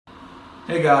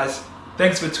Hey guys,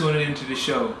 thanks for tuning into the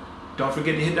show. Don't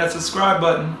forget to hit that subscribe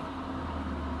button.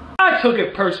 I took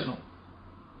it personal.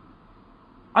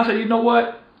 I said, you know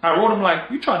what? I wrote him like,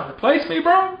 you trying to replace me,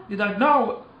 bro? He's like,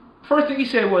 no. First thing he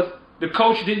said was, the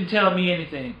coach didn't tell me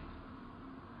anything.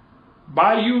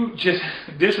 By you just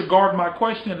disregard my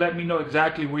question and let me know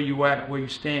exactly where you at and where you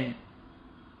stand.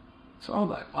 So I was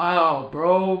like, wow,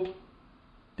 bro.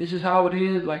 This is how it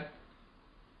is. Like,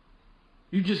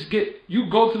 you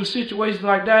go through situations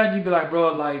like that and you be like,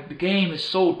 bro, like, the game is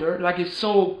so dirty. Like, it's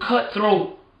so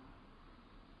cutthroat.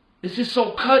 It's just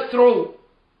so cutthroat.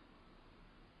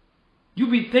 You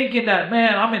be thinking that,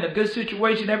 man, I'm in a good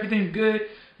situation, everything's good.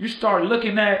 You start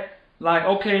looking at, like,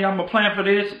 okay, I'm going to plan for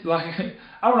this. Like,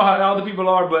 I don't know how other people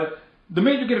are, but the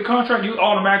minute you get a contract, you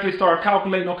automatically start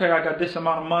calculating, okay, I got this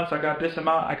amount of months, I got this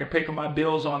amount, I can pay for my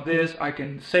bills on this, I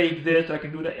can save this, I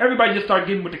can do that. Everybody just start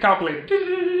getting with the calculator.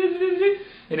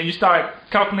 And then you start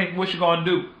calculating what you're going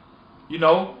to do. You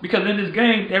know, because in this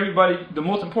game, everybody, the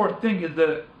most important thing is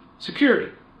the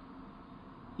security.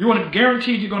 You want to be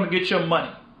guaranteed you're going to get your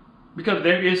money. Because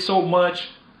there is so much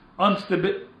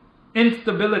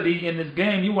instability in this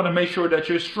game, you want to make sure that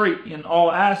you're straight in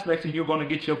all aspects and you're going to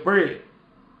get your bread,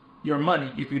 your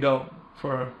money, if you don't.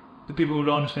 For the people who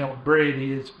don't understand what bread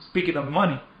is, speaking of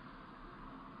money.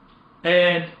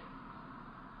 And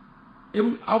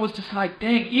I was just like,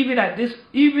 dang, even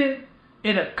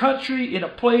in a country, in a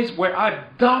place where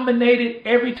I've dominated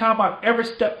every time I've ever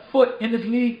stepped foot in this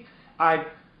league,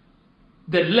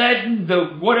 the legend,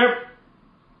 the whatever,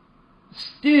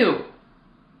 still,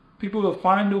 people will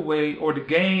find a way, or the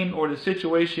game, or the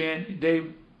situation,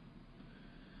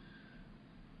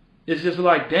 it's just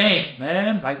like, dang,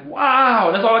 man, like,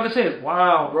 wow, that's all I can say is,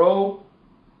 wow, bro.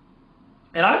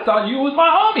 And I thought you was my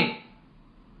homie.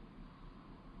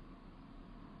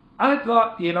 I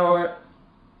thought, you know,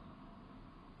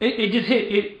 it just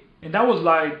hit it, and that was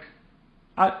like,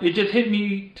 it just hit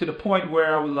me to the point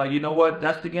where I was like, you know what,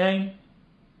 that's the game.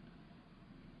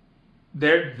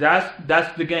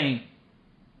 That's the game.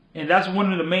 And that's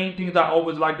one of the main things I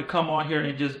always like to come on here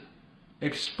and just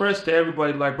express to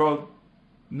everybody, like, bro,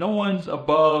 no one's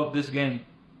above this game.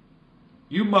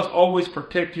 You must always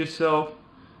protect yourself.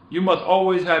 You must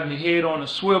always have your head on a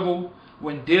swivel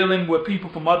when dealing with people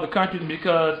from other countries,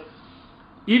 because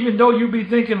even though you be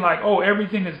thinking like, oh,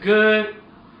 everything is good,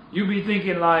 you be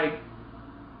thinking like,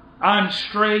 I'm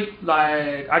straight,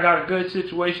 like, I got a good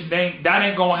situation, that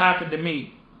ain't gonna happen to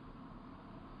me.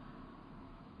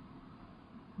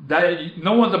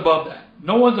 No one's above that.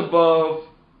 No one's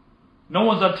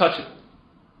untouchable.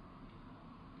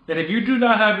 And if you do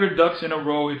not have your ducks in a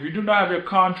row, if you do not have your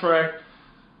contract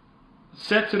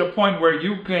set to the point where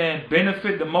you can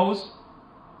benefit the most,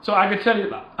 so I'm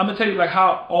gonna tell you like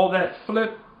how all that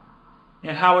flipped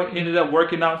and how it ended up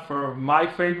working out for my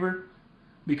favor.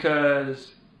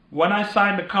 Because when I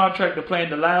signed the contract to play in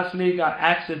the last league,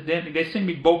 they sent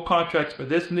me both contracts for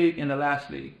this league and the last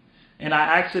league. And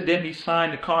I accidentally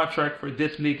signed the contract for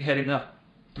this league heading up.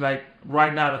 Like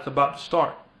right now that's about to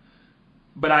start.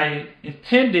 But I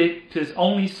intended to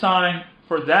only sign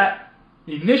for that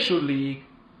initial league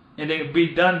and then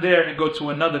be done there and go to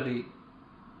another league.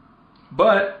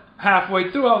 But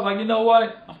halfway through I was like, you know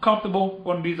what? I'm comfortable with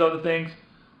one of these other things.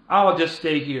 I'll just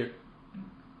stay here.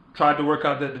 Tried to work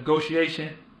out the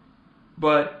negotiation.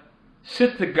 But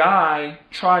since the guy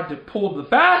tried to pull the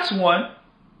fast one,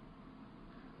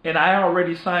 and I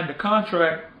already signed the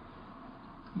contract,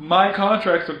 my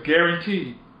contracts are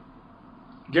guaranteed.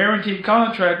 Guaranteed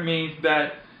contract means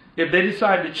that if they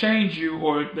decide to change you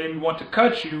or they want to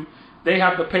cut you, they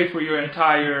have to pay for your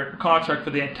entire contract for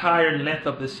the entire length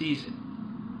of the season.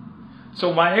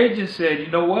 So my agent said, you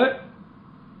know what?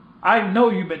 I know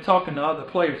you've been talking to other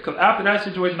players, because after that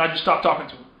situation, I just stopped talking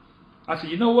to them. I said,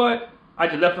 you know what? I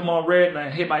just left them on red and I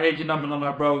hit my agent number and I'm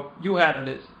like, bro, you handle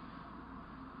this.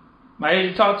 My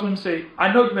agent talked to him and said,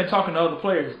 I know you've been talking to other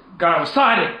players. Guy was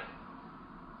silent.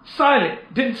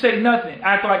 Silent. Didn't say nothing.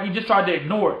 Act like he just tried to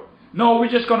ignore it. No, we're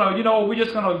just gonna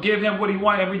give him what he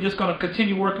wants and we're just gonna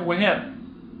continue working with him.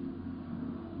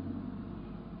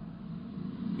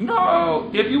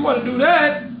 No, if you want to do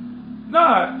that,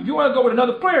 nah, if you want to go with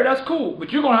another player, that's cool.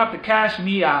 But you're gonna have to cash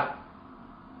me out.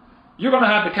 You're gonna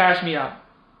have to cash me out.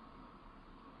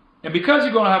 And because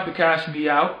you're gonna have to cash me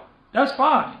out, that's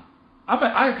fine.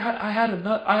 I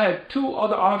had two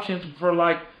other options for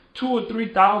like $2,000 or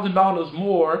 $3,000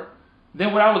 more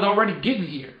than what I was already getting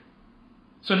here.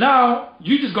 So now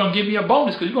you're just gonna give me a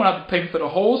bonus because you're gonna have to pay me for the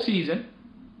whole season,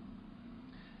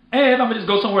 and I'm gonna just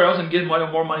go somewhere else and get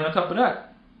more money on top of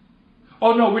that.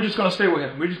 oh no, we're just gonna stay with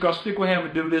him. We're just gonna stick with him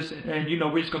and do this, and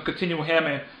we're just gonna continue with him,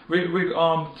 and we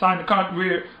sign the contract.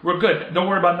 We're good. Don't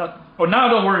worry about nothing. Or now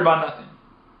don't worry about nothing.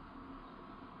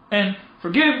 And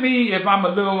forgive me if I'm a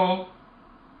little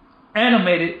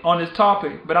animated on this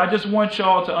topic, but I just want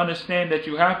y'all to understand that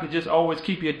you have to just always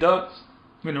keep your ducks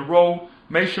in a row.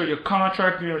 Make sure your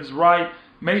contract is right.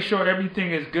 Make sure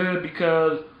everything is good,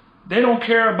 because they don't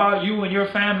care about you and your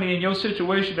family and your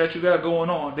situation that you got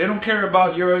going on. They don't care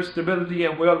about your stability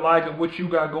and your life and what you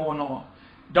got going on.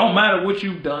 Don't matter what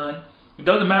you've done. It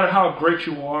doesn't matter how great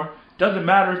you are. It doesn't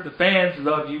matter if the fans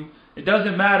love you. It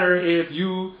doesn't matter if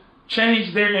you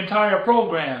change their entire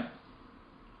program.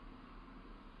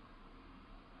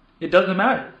 It doesn't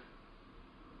matter.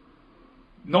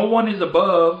 No one is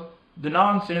above the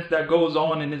nonsense that goes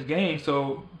on in this game.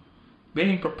 So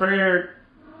being prepared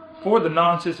for the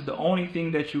nonsense is the only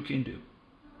thing that you can do.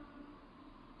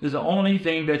 Is the only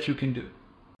thing that you can do.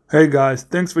 Hey guys,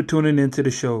 thanks for tuning into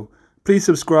the show. Please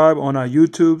subscribe on our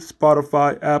YouTube,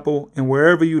 Spotify, Apple, and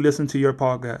wherever you listen to your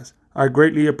podcast. I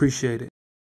greatly appreciate it.